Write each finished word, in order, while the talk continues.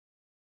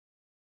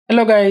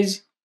Hello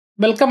guys,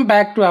 welcome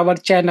back to our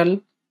channel.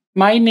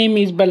 My name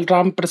is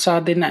Balram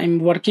Prasad and I'm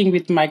working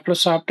with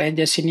Microsoft as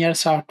a senior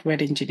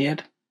software engineer.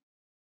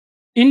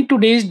 In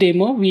today's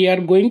demo, we are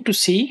going to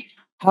see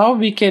how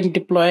we can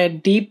deploy a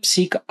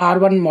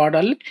DeepSeek-R1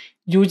 model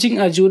using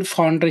Azure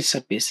Foundry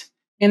service.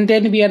 And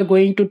then we are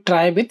going to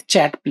try with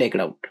Chat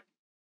Playground.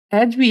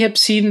 As we have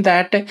seen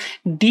that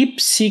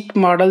DeepSeek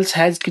models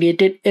has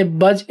created a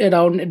buzz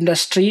around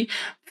industry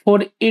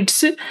for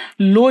its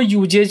low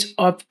usage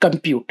of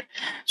compute.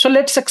 So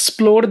let's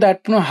explore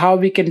that how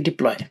we can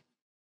deploy.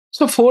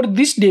 So for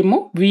this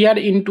demo, we are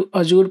into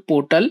Azure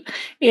portal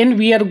and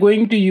we are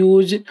going to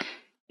use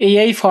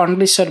AI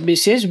Foundry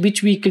services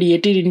which we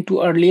created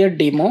into earlier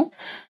demo.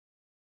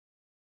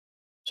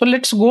 So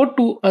let's go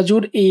to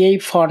Azure AI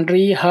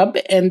Foundry hub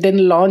and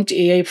then launch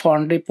AI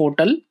Foundry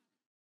portal.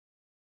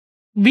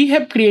 We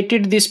have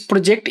created this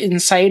project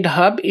inside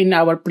hub in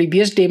our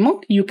previous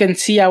demo. You can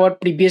see our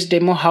previous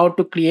demo how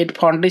to create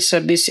foundry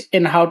service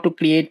and how to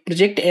create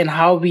project and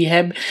how we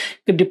have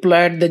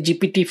deployed the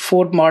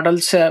GPT-4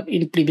 models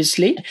in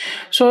previously.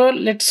 So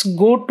let's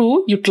go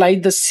to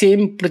utilize the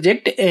same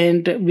project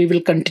and we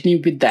will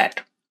continue with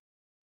that.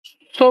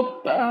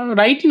 So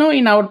right now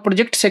in our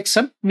project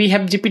section, we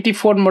have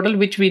GPT-4 model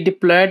which we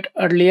deployed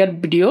earlier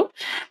video.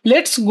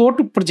 Let's go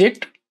to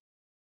project.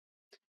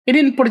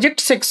 In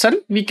project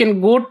section, we can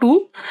go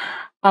to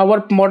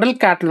our model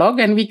catalog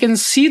and we can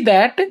see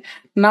that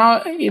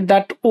now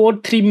that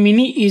O3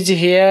 mini is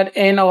here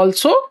and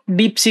also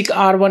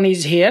DeepSeek-R1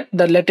 is here,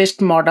 the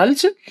latest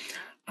models.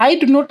 I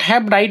do not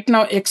have right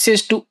now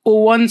access to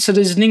O1's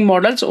reasoning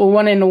models,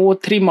 O1 and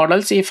O3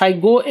 models. If I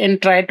go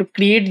and try to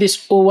create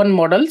this O1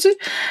 models,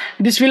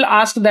 this will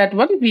ask that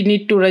one we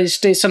need to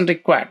registration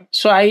required.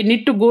 So I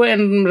need to go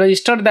and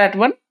register that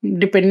one.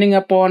 Depending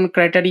upon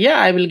criteria,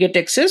 I will get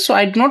access. So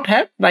I do not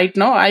have right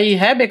now. I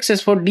have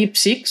access for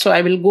DeepSeek, so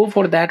I will go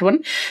for that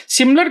one.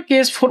 Similar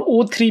case for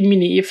O3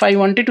 mini. If I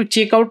wanted to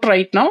check out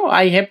right now,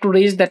 I have to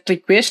raise that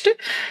request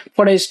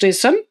for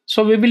registration.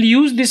 So we will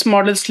use these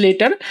models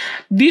later.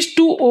 These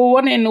two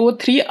O1 and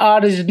O3 are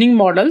reasoning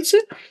models,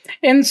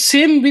 and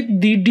same with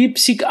the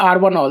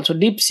DeepSeek-R1 also.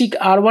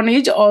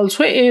 DeepSeek-R1 is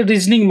also a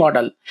reasoning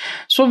model.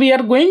 So we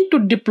are going to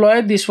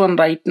deploy this one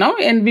right now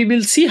and we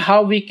will see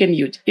how we can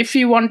use. If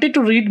you wanted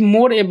to read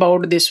more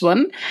about this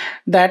one,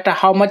 that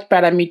how much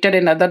parameter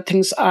and other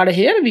things are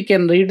here, we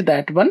can read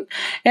that one.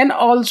 And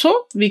also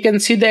we can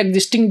see the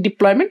existing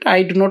deployment.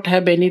 I do not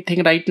have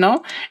anything right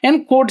now.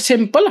 And code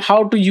sample,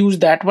 how to use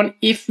that one.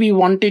 If we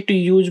wanted to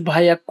use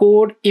via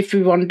code, if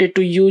we wanted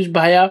to use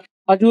via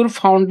Azure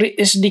Foundry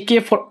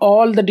SDK for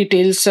all the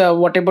details,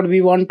 whatever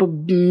we want to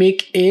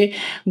make a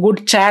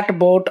good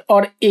chatbot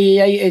or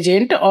AI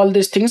agent, all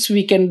these things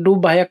we can do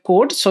via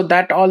code. So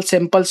that all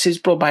samples is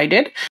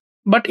provided.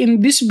 But in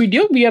this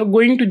video, we are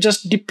going to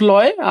just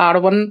deploy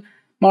R1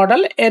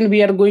 model and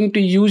we are going to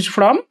use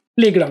from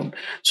playground.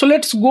 So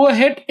let's go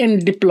ahead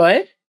and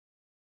deploy.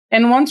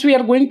 And once we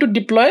are going to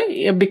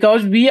deploy,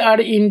 because we are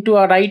into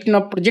a right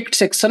now project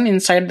section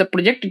inside the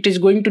project, it is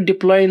going to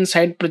deploy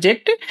inside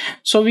project.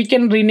 So we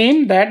can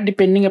rename that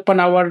depending upon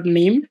our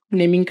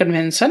naming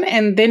convention.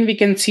 And then we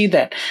can see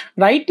that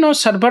right now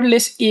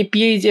serverless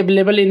API is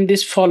available in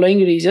this following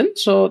region.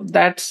 So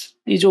that's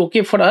is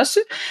okay for us.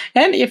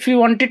 And if we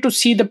wanted to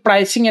see the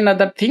pricing and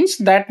other things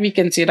that we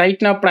can see right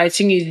now,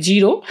 pricing is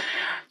 0.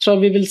 So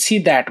we will see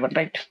that one,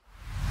 right?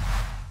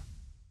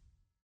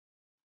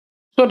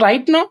 So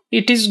right now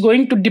it is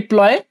going to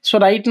deploy. So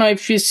right now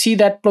if you see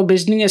that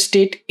provisioning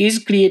state is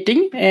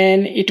creating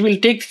and it will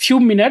take few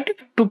minutes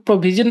to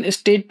provision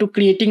state to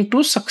creating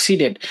to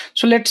succeeded.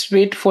 So let's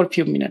wait for a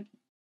few minutes.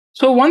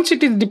 So once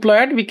it is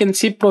deployed, we can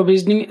see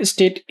provisioning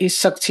state is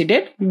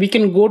succeeded. We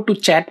can go to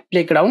chat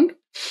playground.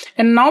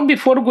 And now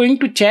before going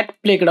to chat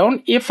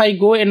playground, if I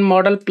go in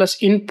model plus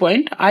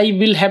endpoint, I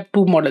will have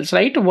two models,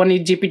 right? One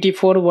is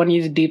GPT-4, one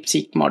is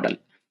DeepSeek model. You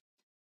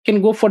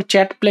can go for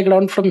chat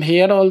playground from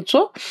here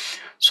also.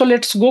 So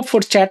let's go for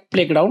chat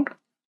playground.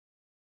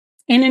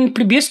 And in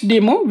previous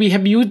demo, we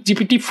have used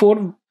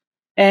GPT-4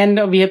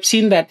 and we have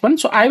seen that one.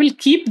 So I will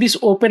keep this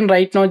open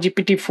right now,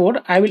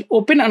 GPT-4. I will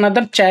open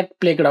another chat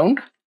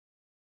playground.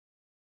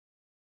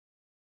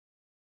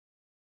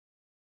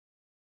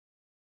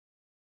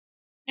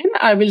 And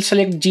I will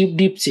select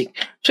DeepSeek.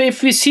 So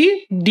if we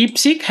see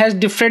DeepSeek has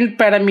different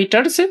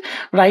parameters.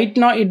 Right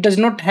now it does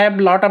not have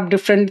a lot of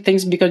different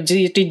things because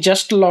it is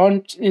just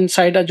launched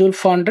inside Azure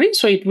Foundry.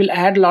 So it will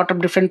add a lot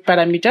of different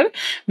parameter,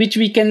 which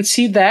we can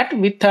see that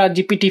with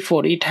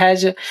GPT-4. It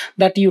has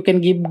that you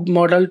can give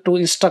model to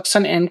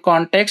instruction and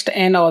context,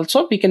 and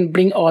also we can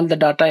bring all the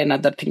data and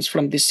other things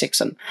from this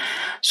section.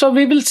 So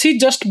we will see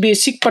just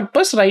basic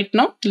purpose right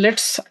now.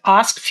 Let's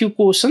ask few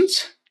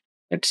questions.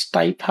 Let's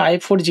type hi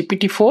for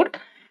GPT-4.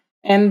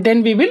 And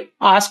then we will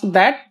ask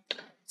that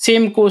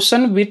same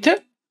question with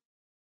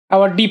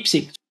our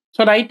DeepSeek.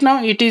 So right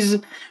now it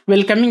is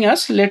welcoming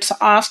us. Let's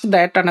ask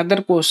that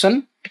another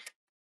question.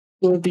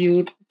 Could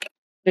you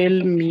tell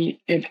me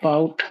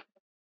about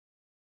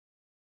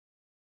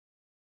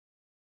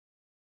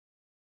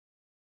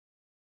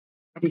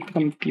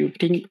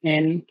computing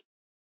and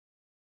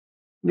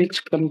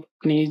which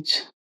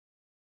companies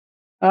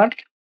are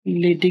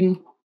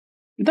leading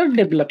the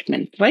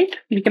development, right?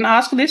 We can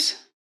ask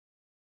this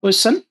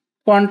question.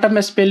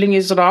 Quantum spelling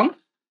is wrong.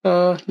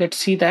 Let's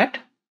see that.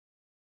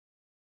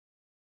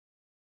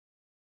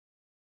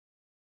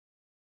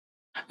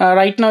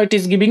 Right now it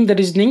is giving the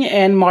reasoning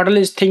and model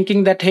is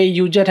thinking that hey,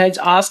 user has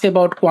asked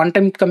about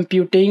quantum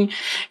computing.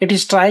 It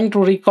is trying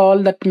to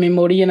recall that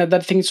memory and other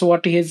things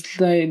what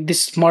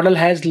this model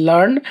has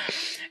learned,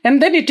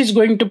 and then it is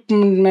going to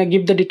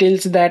give the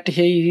details that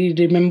hey, he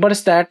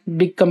remembers that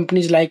big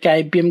companies like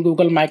IBM,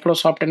 Google,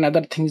 Microsoft and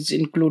other things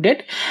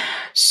included.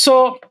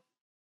 So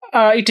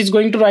it is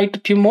going to write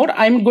a few more.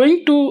 I'm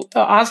going to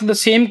ask the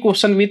same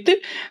question with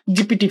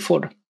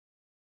GPT-4.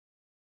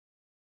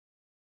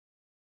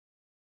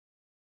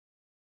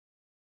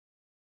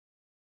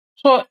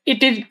 So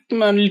it is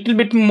a little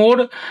bit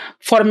more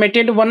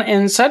formatted one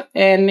answer,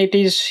 and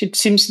it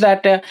seems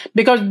that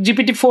because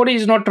GPT-4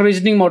 is not a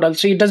reasoning model,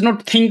 so it does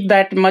not think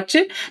that much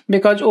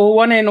because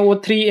O1 and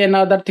O3 and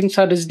other things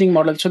are reasoning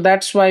models. So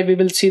that's why we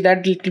will see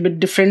that little bit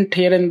different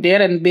here and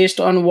there, and based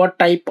on what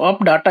type of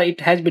data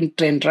it has been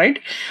trained, right?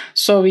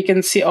 So we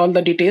can see all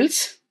the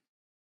details.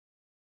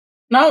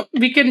 Now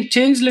we can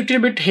change little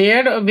bit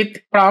here with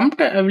prompt.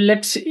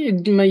 Let's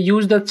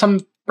use the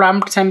some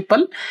prompt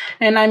sample,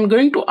 and I'm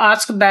going to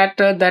ask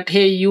that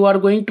hey, you are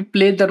going to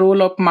play the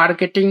role of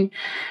marketing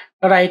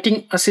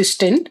writing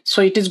assistant.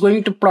 So it is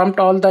going to prompt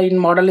all the in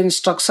model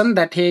instruction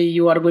that hey,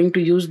 you are going to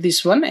use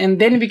this one, and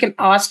then we can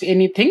ask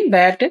anything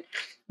that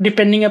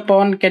depending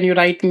upon, can you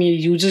write me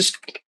uses,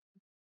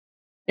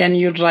 can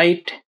you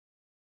write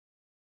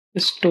a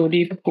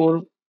story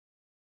for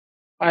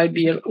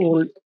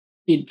 5-year-old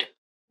kid.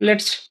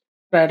 Let's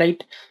try,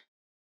 right?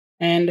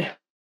 And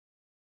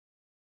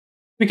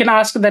we can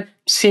ask that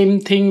same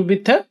thing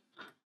with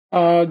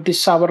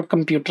this our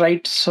compute,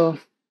 right? So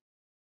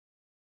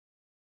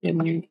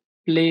can you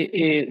play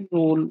a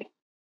role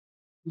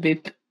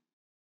with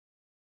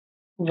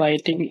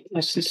writing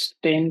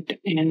assistant,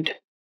 and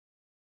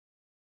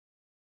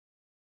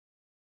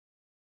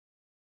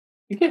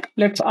okay,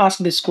 let's ask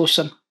this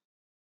question.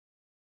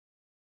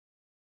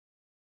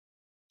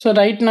 So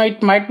right now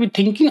it might be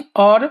thinking,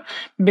 or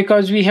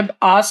because we have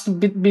asked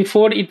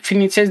before it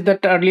finishes that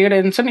earlier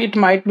answer, it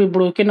might be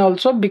broken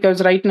also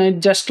because right now it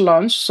just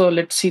launched. So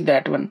let's see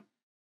that one.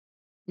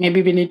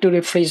 Maybe we need to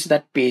refresh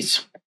that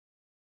page.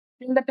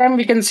 In the time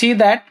we can see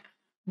that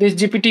this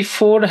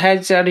GPT-4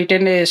 has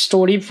written a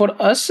story for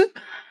us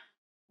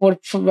for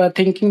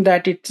thinking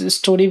that its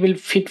story will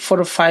fit for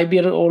a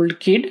 5-year-old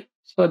kid.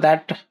 So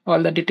that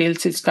all the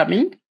details is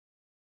coming.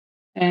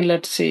 And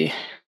let's see,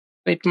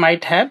 it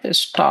might have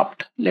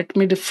stopped. Let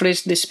me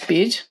refresh this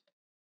page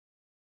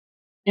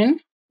and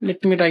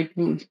let me write.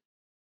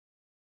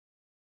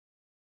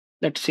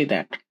 Let's see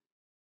that.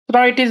 So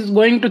now it is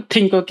going to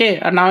think, okay,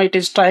 and now it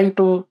is trying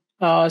to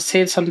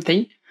say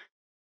something.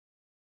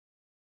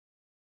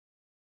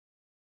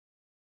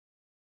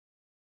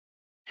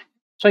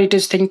 So it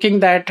is thinking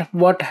that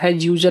what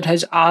has user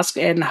has asked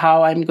and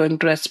how I'm going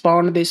to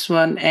respond this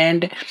one.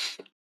 And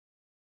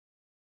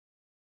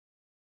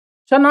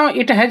so now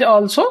it has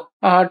also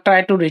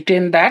tried to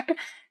retain that.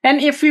 And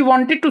if we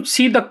wanted to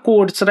see the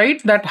codes, right,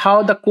 that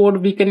how the code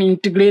we can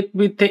integrate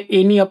with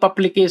any of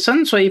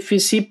application. So if we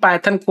see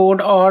Python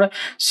code or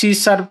C#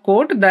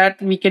 code,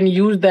 that we can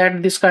use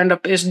that this kind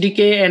of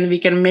SDK, and we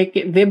can make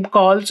web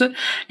calls,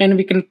 and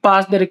we can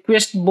pass the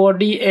request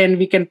body, and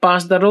we can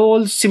pass the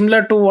roles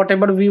similar to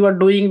whatever we were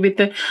doing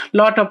with a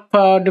lot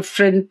of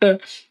different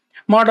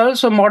model.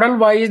 So model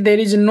wise there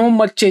is no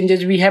much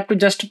changes. We have to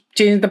just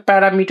change the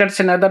parameters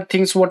and other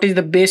things, what is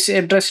the base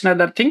address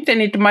and other things,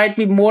 and it might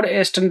be more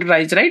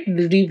standardized, right?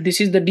 This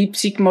is the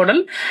DeepSeek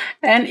model.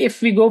 And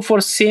if we go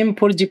for same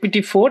for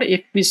GPT-4,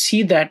 if we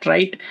see that,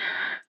 right,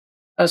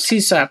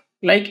 C#,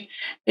 like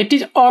it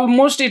is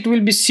almost, it will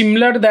be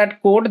similar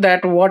that code,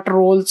 that what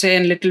roles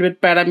and little bit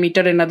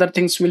parameter and other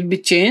things will be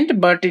changed,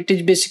 but it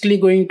is basically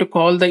going to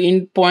call the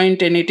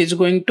endpoint, and it is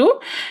going to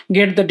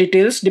get the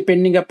details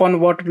depending upon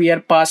what we are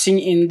passing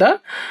in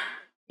the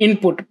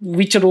input,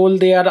 which role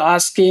they are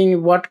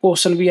asking, what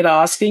question we are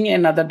asking,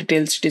 and other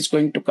details it is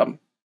going to come.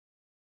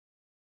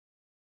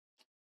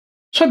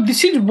 So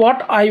this is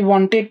what I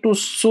wanted to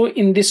show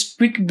in this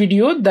quick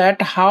video,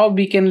 that how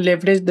we can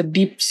leverage the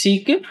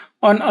DeepSeek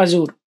on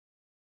Azure.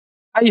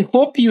 I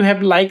hope you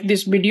have liked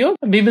this video.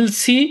 We will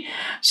see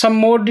some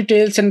more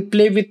details and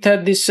play with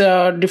this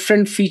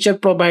different feature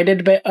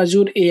provided by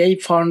Azure AI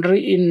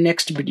Foundry in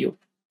next video.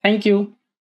 Thank you.